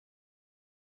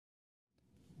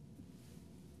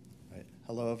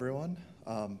Hello, everyone.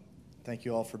 Thank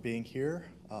you all for being here.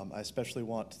 I especially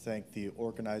want to thank the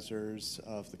organizers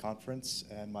of the conference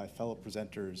and my fellow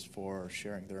presenters for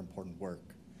sharing their important work.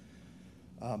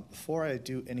 Before I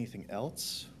do anything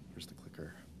else, where's the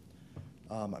clicker?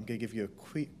 I'm going to give you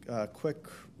a quick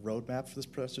roadmap for this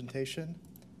presentation.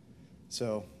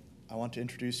 So I want to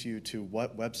introduce you to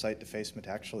what website defacement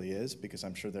actually is, because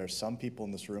I'm sure there are some people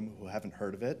in this room who haven't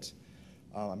heard of it.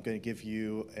 I'm going to give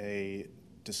you a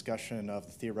discussion of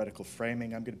the theoretical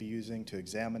framing I'm going to be using to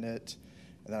examine it,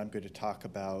 and then I'm going to talk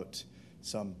about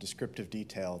some descriptive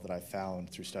detail that I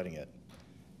found through studying it.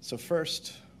 So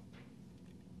first,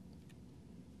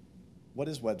 what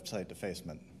is website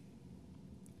defacement?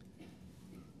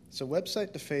 So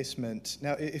website defacement,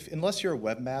 now unless you're a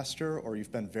webmaster or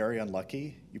you've been very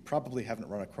unlucky, you probably haven't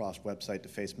run across website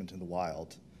defacement in the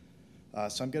wild.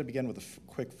 So I'm going to begin with a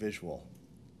quick visual.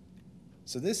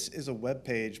 So this is a web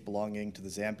page belonging to the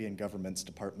Zambian government's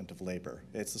Department of Labor.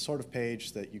 It's the sort of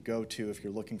page that you go to if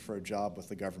you're looking for a job with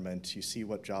the government. You see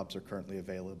what jobs are currently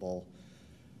available.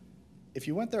 If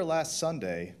you went there last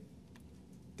Sunday,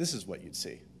 this is what you'd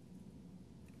see.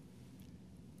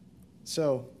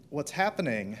 So what's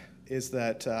happening is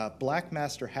that Black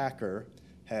Master Hacker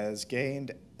has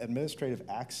gained administrative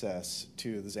access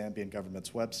to the Zambian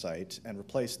government's website and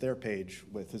replaced their page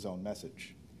with his own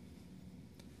message.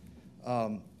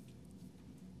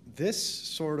 This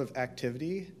sort of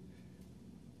activity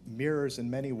mirrors in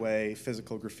many ways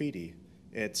physical graffiti.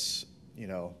 It's,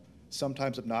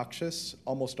 sometimes obnoxious,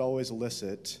 almost always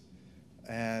illicit,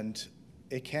 and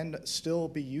it can still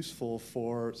be useful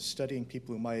for studying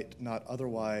people who might not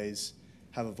otherwise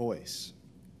have a voice.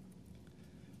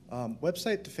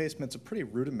 Website defacement's a pretty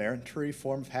rudimentary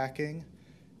form of hacking.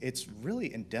 It's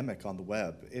really endemic on the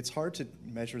web. It's hard to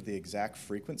measure the exact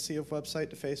frequency of website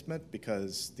defacement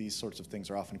because these sorts of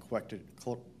things are often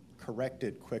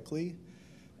corrected quickly.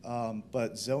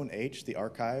 But Zone H, the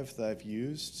archive that I've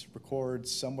used,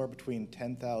 records somewhere between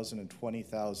 10,000 and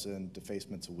 20,000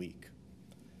 defacements a week.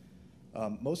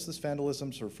 Most of this vandalism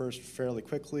is reversed fairly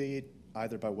quickly,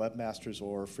 either by webmasters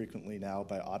or frequently now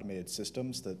by automated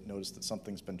systems that notice that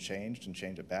something's been changed and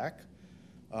change it back.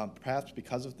 Perhaps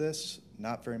because of this,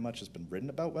 not very much has been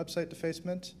written about website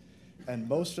defacement, and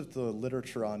most of the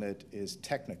literature on it is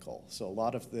technical. So a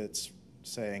lot of it's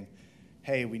saying,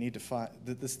 hey, we need to find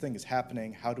that this thing is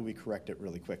happening, how do we correct it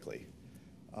really quickly?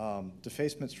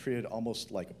 Defacement's treated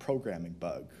almost like a programming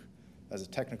bug, as a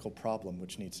technical problem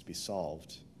which needs to be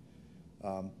solved.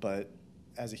 But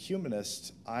as a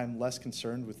humanist, I'm less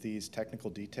concerned with these technical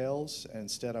details, and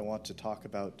instead I want to talk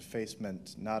about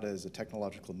defacement not as a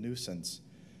technological nuisance,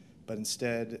 but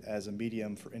instead as a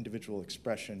medium for individual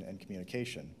expression and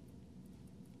communication.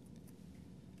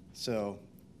 So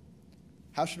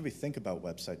how should we think about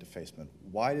website defacement?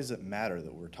 Why does it matter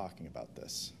that we're talking about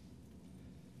this?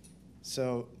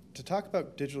 So to talk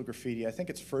about digital graffiti, I think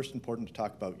it's first important to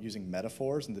talk about using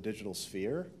metaphors in the digital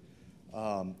sphere.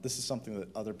 This is something that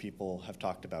other people have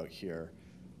talked about here.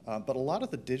 But a lot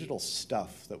of the digital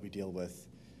stuff that we deal with,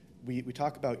 we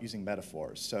talk about using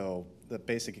metaphors. So the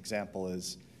basic example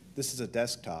is, this is a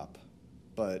desktop,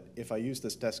 but if I use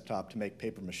this desktop to make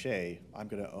paper mache, I'm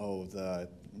going to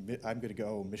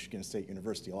owe Michigan State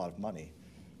University a lot of money.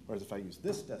 Whereas if I use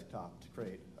this desktop to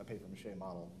create a paper mache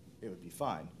model, it would be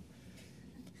fine.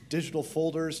 Digital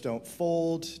folders don't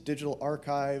fold. Digital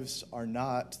archives are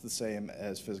not the same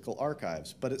as physical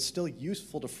archives, but it's still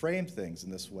useful to frame things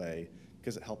in this way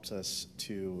because it helps us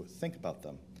to think about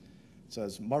them. So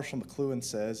as Marshall McLuhan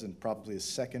says, and probably his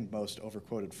second most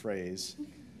overquoted phrase,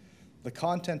 the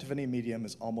content of any medium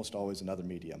is almost always another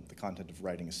medium. The content of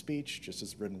writing a speech, just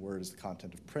as written word is the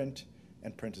content of print,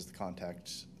 and print is the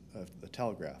content of the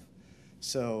telegraph.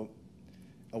 So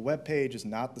a web page is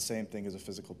not the same thing as a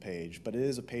physical page, but it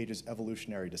is a page's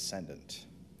evolutionary descendant.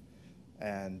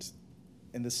 And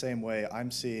in the same way,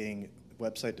 I'm seeing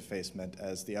website defacement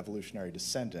as the evolutionary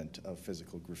descendant of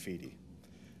physical graffiti.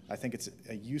 I think it's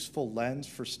a useful lens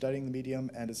for studying the medium,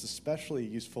 and it's especially a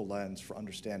useful lens for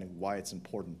understanding why it's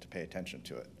important to pay attention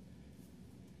to it.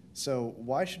 So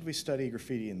why should we study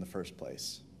graffiti in the first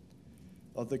place?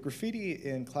 Well, the graffiti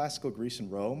in classical Greece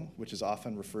and Rome, which is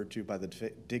often referred to by the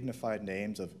dignified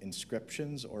names of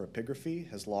inscriptions or epigraphy,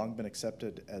 has long been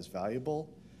accepted as valuable.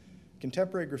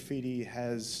 Contemporary graffiti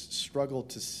has struggled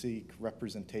to seek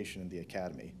representation in the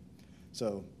academy.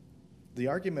 So the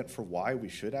argument for why we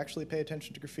should actually pay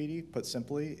attention to graffiti, put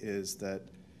simply, is that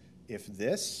if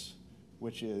this,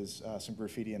 which is some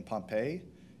graffiti in Pompeii,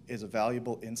 is a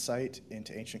valuable insight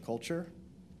into ancient culture,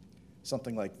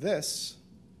 something like this,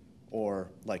 or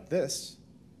like this,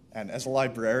 And as a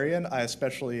librarian, I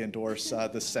especially endorse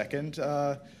the second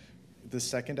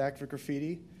act of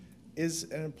graffiti, is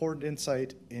an important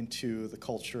insight into the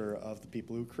culture of the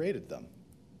people who created them.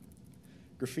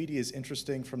 Graffiti is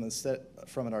interesting from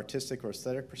an artistic or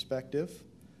aesthetic perspective,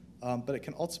 but it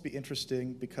can also be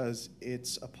interesting because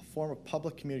it's a form of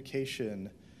public communication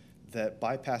that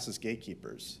bypasses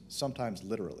gatekeepers, sometimes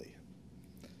literally.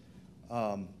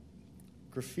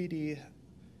 Graffiti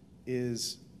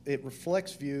it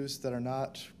reflects views that are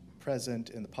not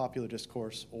present in the popular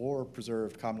discourse or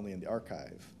preserved commonly in the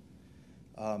archive.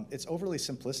 It's overly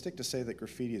simplistic to say that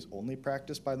graffiti is only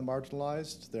practiced by the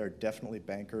marginalized. There are definitely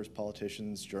bankers,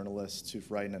 politicians, journalists who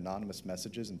write anonymous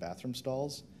messages in bathroom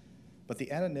stalls. But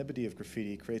the anonymity of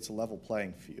graffiti creates a level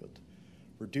playing field,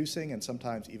 reducing and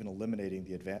sometimes even eliminating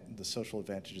the social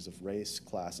advantages of race,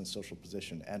 class, and social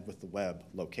position, and with the web,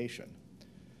 location.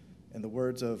 In the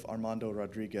words of Armando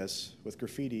Rodriguez, with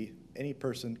graffiti, any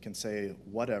person can say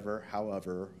whatever,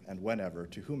 however, and whenever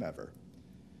to whomever.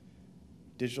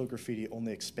 Digital graffiti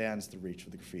only expands the reach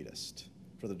of the graffitist.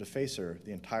 For the defacer,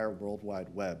 the entire World Wide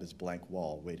Web is blank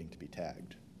wall waiting to be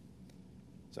tagged.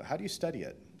 So how do you study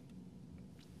it?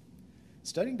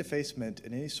 Studying defacement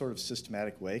in any sort of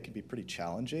systematic way can be pretty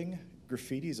challenging.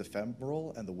 Graffiti is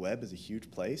ephemeral and the web is a huge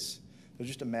place. So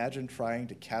just imagine trying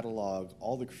to catalog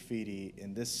all the graffiti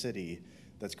in this city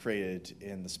that's created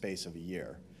in the space of a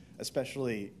year,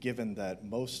 especially given that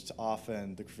most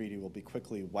often the graffiti will be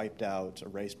quickly wiped out,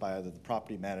 erased by either the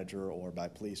property manager or by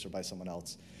police or by someone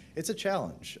else. It's a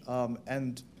challenge.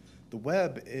 And the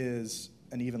web is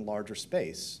an even larger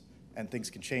space, and things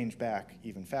can change back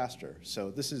even faster. So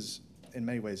this is, in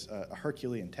many ways, a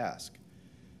Herculean task.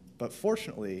 But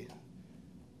fortunately,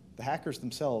 the hackers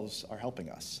themselves are helping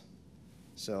us.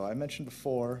 So I mentioned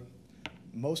before,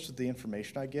 most of the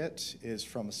information I get is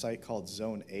from a site called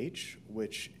Zone H,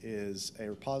 which is a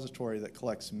repository that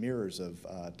collects mirrors of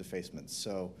defacements.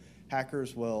 So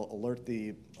hackers will alert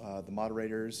the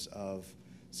moderators of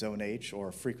Zone H,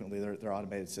 or frequently their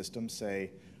automated systems,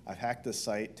 say, I've hacked this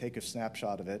site, take a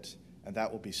snapshot of it, and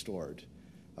that will be stored.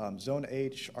 Zone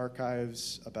H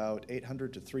archives about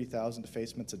 800 to 3,000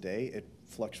 defacements a day. It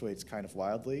fluctuates kind of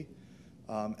wildly.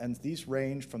 And these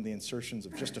range from the insertions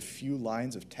of just a few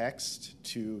lines of text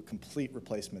to complete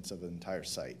replacements of an entire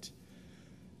site.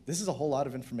 This is a whole lot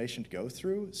of information to go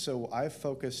through, so I've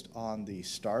focused on the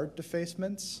starred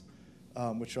defacements,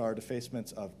 which are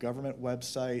defacements of government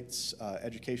websites,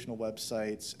 educational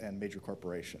websites, and major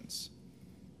corporations.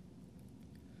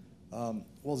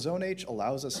 While Zone H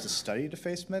allows us to study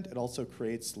defacement, it also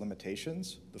creates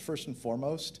limitations. The first and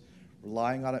foremost,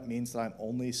 relying on it means that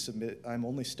I'm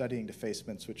only studying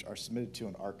defacements which are submitted to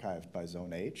and archived by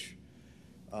Zone H.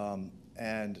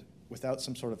 And without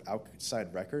some sort of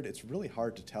outside record, it's really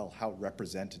hard to tell how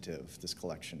representative this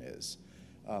collection is.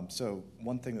 So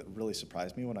one thing that really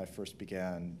surprised me when I first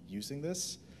began using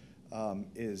this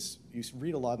is you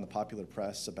read a lot in the popular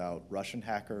press about Russian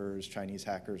hackers, Chinese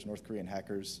hackers, North Korean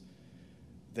hackers.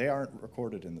 They aren't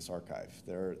recorded in this archive.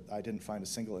 I didn't find a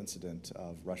single incident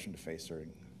of Russian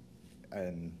defacing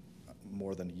and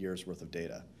more than a year's worth of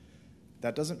data.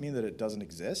 That doesn't mean that it doesn't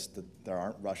exist, that there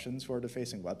aren't Russians who are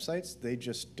defacing websites. They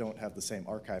just don't have the same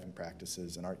archiving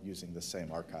practices and aren't using the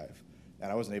same archive.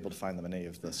 And I wasn't able to find them in any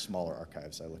of the smaller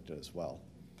archives I looked at as well.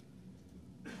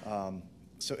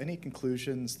 So any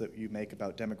conclusions that you make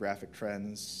about demographic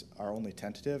trends are only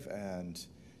tentative, and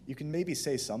you can maybe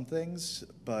say some things,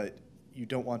 but you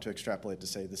don't want to extrapolate to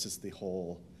say this is the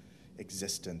whole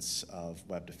existence of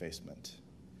web defacement.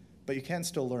 But you can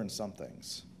still learn some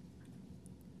things.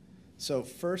 So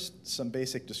first, some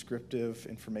basic descriptive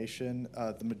information.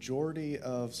 The majority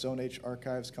of Zone H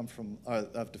archives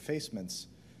of defacements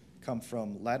come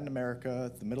from Latin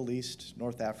America, the Middle East,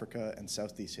 North Africa, and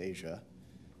Southeast Asia.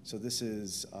 So this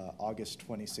is August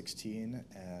 2016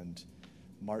 and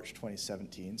March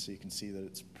 2017, so you can see that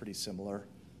it's pretty similar.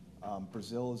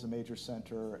 Brazil is a major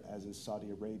center, as is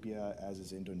Saudi Arabia, as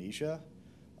is Indonesia.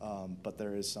 But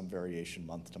there is some variation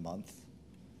month to month.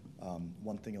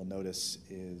 One thing you'll notice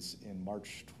is in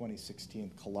March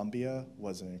 2016, Colombia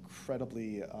was an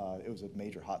incredibly, it was a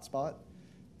major hotspot.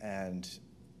 And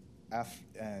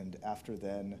after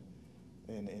then,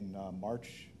 in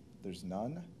March, there's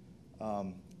none.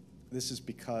 This is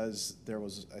because there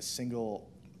was a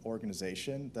single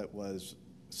organization that was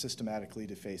systematically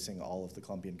defacing all of the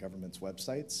Colombian government's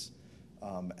websites,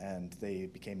 and they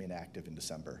became inactive in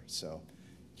December. So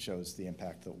shows the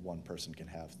impact that one person can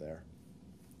have there.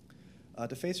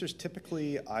 Defacers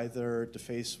typically either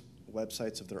deface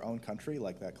websites of their own country,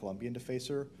 like that Colombian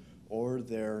defacer, or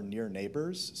their near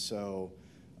neighbors. So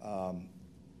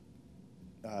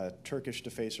Turkish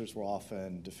defacers will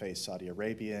often deface Saudi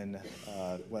Arabian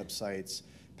websites.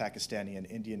 Pakistani and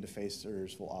Indian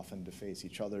defacers will often deface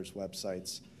each other's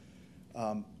websites.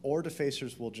 Or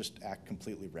defacers will just act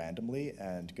completely randomly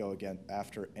and go again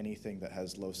after anything that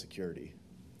has low security.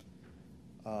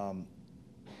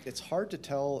 It's hard to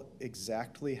tell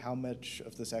exactly how much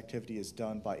of this activity is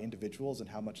done by individuals and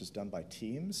how much is done by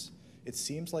teams. It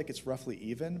seems like it's roughly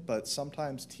even, but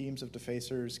sometimes teams of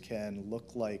defacers can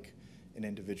look like an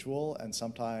individual, and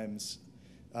sometimes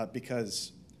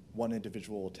because one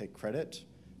individual will take credit,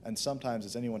 and sometimes,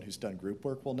 as anyone who's done group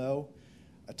work will know,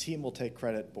 a team will take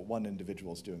credit, but one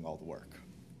individual is doing all the work.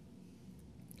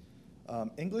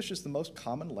 English is the most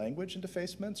common language in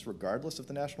defacements, regardless of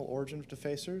the national origin of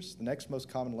defacers. The next most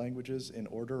common languages in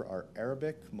order are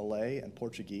Arabic, Malay, and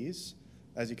Portuguese.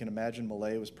 As you can imagine,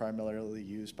 Malay was primarily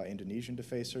used by Indonesian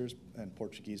defacers and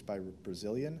Portuguese by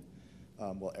Brazilian,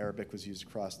 while Arabic was used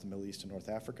across the Middle East and North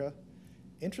Africa.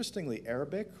 Interestingly,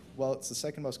 Arabic, while it's the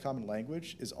second most common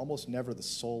language, is almost never the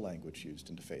sole language used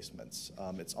in defacements.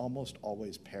 It's almost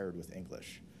always paired with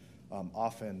English.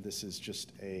 Often this is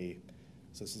just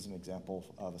so this is an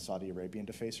example of a Saudi Arabian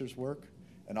defacer's work,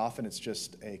 and often it's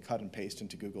just a cut and paste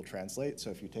into Google Translate. So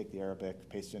if you take the Arabic,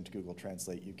 paste it into Google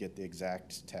Translate, you get the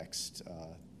exact text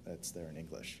that's there in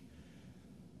English.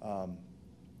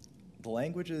 The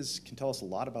languages can tell us a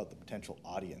lot about the potential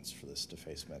audience for this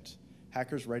defacement.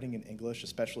 Hackers writing in English,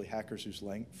 especially hackers whose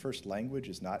first language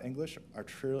is not English, are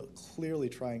clearly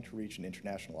trying to reach an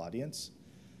international audience.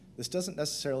 This doesn't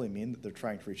necessarily mean that they're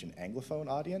trying to reach an Anglophone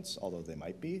audience, although they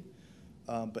might be.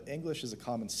 But English is a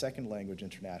common second language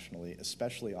internationally,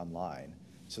 especially online,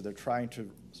 so they're trying to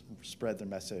spread their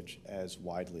message as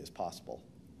widely as possible.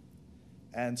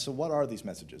 And so what are these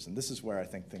messages? And this is where I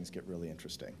think things get really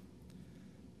interesting.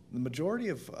 The majority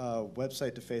of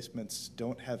website defacements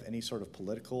don't have any sort of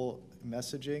political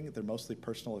messaging. They're mostly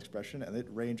personal expression, and it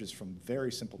ranges from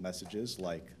very simple messages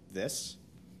like this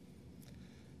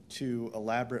to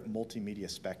elaborate multimedia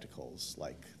spectacles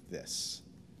like this.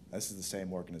 This is the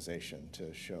same organization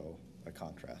to show a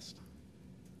contrast.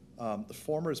 The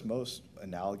former is most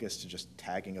analogous to just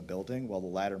tagging a building, while the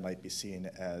latter might be seen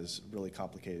as really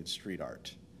complicated street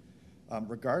art.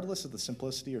 Regardless of the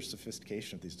simplicity or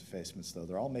sophistication of these defacements, though,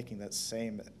 they're all making that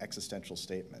same existential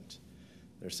statement.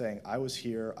 They're saying, I was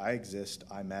here, I exist,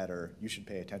 I matter, you should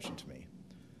pay attention to me.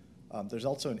 There's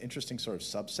also an interesting sort of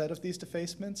subset of these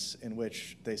defacements in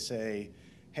which they say,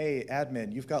 hey,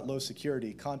 admin, you've got low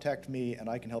security, contact me and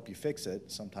I can help you fix it,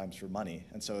 sometimes for money.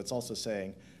 And so it's also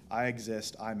saying, I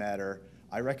exist, I matter,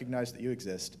 I recognize that you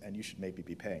exist, and you should maybe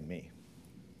be paying me.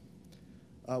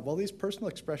 While these personal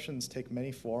expressions take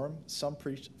many forms, some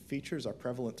features are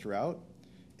prevalent throughout.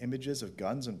 Images of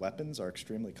guns and weapons are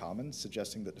extremely common,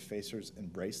 suggesting that defacers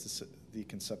embrace the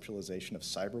conceptualization of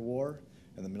cyber war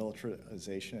and the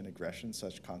militarization and aggression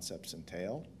such concepts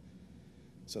entail.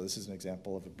 So this is an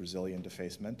example of a Brazilian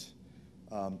defacement.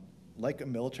 Like a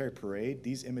military parade,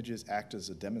 these images act as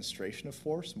a demonstration of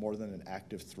force more than an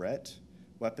active threat.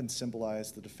 Weapons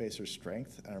symbolize the defacer's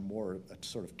strength and are more a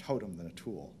sort of totem than a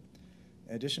tool.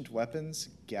 In addition to weapons,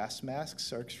 gas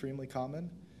masks are extremely common,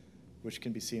 which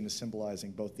can be seen as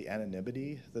symbolizing both the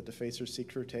anonymity that defacers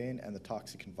seek to retain and the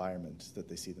toxic environment that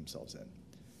they see themselves in.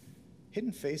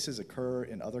 Hidden faces occur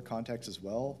in other contexts as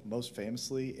well, most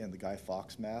famously in the Guy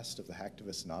Fawkes mask of the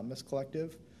Hacktivists Anonymous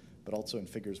Collective, but also in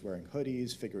figures wearing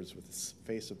hoodies, figures with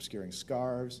face obscuring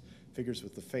scarves, figures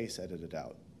with the face edited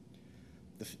out.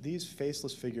 These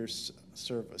faceless figures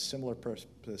serve a similar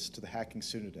purpose to the hacking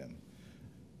pseudonym,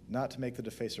 not to make the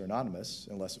defacer anonymous,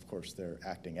 unless of course they're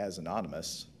acting as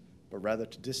anonymous, but rather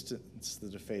to distance the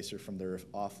defacer from their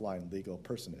offline legal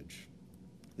personage.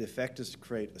 The effect is to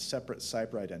create a separate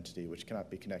cyber identity which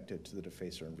cannot be connected to the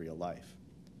defacer in real life.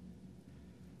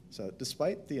 So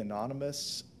despite the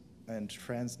anonymous and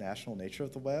transnational nature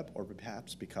of the web, or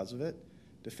perhaps because of it,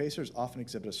 defacers often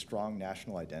exhibit a strong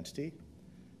national identity.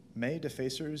 Many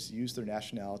defacers use their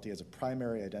nationality as a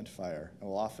primary identifier and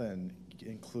will often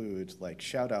include like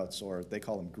shout-outs, or they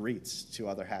call them greets, to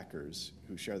other hackers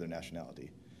who share their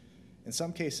nationality. In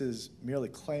some cases, merely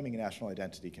claiming a national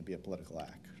identity can be a political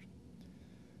act.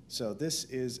 So this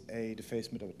is a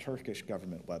defacement of a Turkish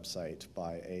government website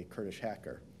by a Kurdish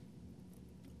hacker.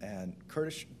 And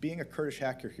being a Kurdish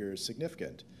hacker here is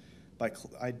significant. By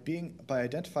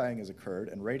identifying as a Kurd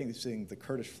and raising the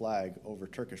Kurdish flag over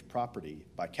Turkish property,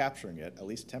 by capturing it, at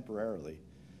least temporarily,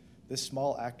 this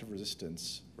small act of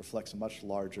resistance reflects a much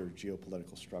larger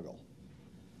geopolitical struggle.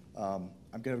 I'm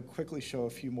going to quickly show a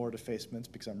few more defacements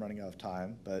because I'm running out of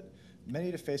time, but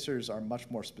many defacers are much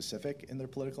more specific in their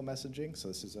political messaging. So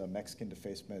this is a Mexican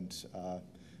defacement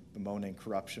bemoaning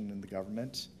corruption in the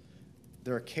government.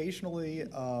 They occasionally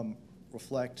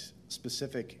reflect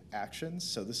specific actions.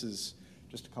 So this is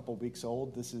just a couple weeks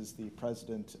old. This is the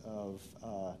president of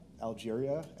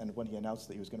Algeria, and when he announced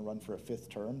that he was going to run for a 5th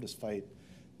term, despite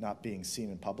not being seen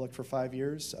in public for 5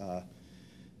 years,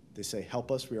 they say,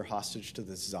 "Help us, we are hostage to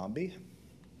this zombie."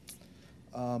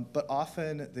 But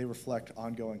often they reflect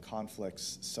ongoing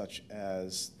conflicts such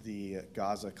as the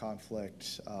Gaza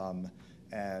conflict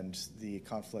and the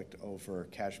conflict over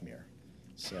Kashmir.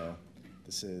 So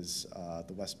this is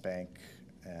the West Bank,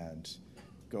 and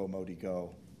Go Modi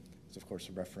Go is of course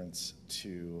a reference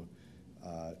to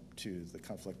the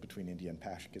conflict between India and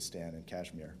Pakistan and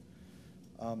Kashmir.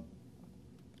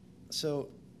 So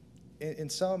in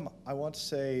sum, I want to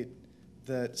say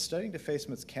that studying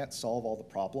defacements can't solve all the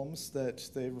problems that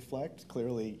they reflect.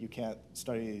 Clearly, you can't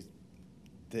study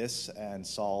this and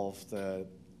solve the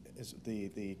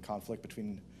conflict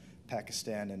between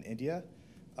Pakistan and India,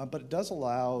 but it does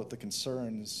allow the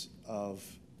concerns of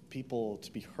people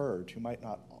to be heard who might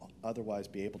not otherwise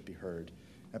be able to be heard.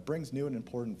 It brings new and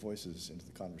important voices into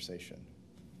the conversation.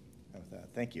 And with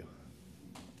that, thank you.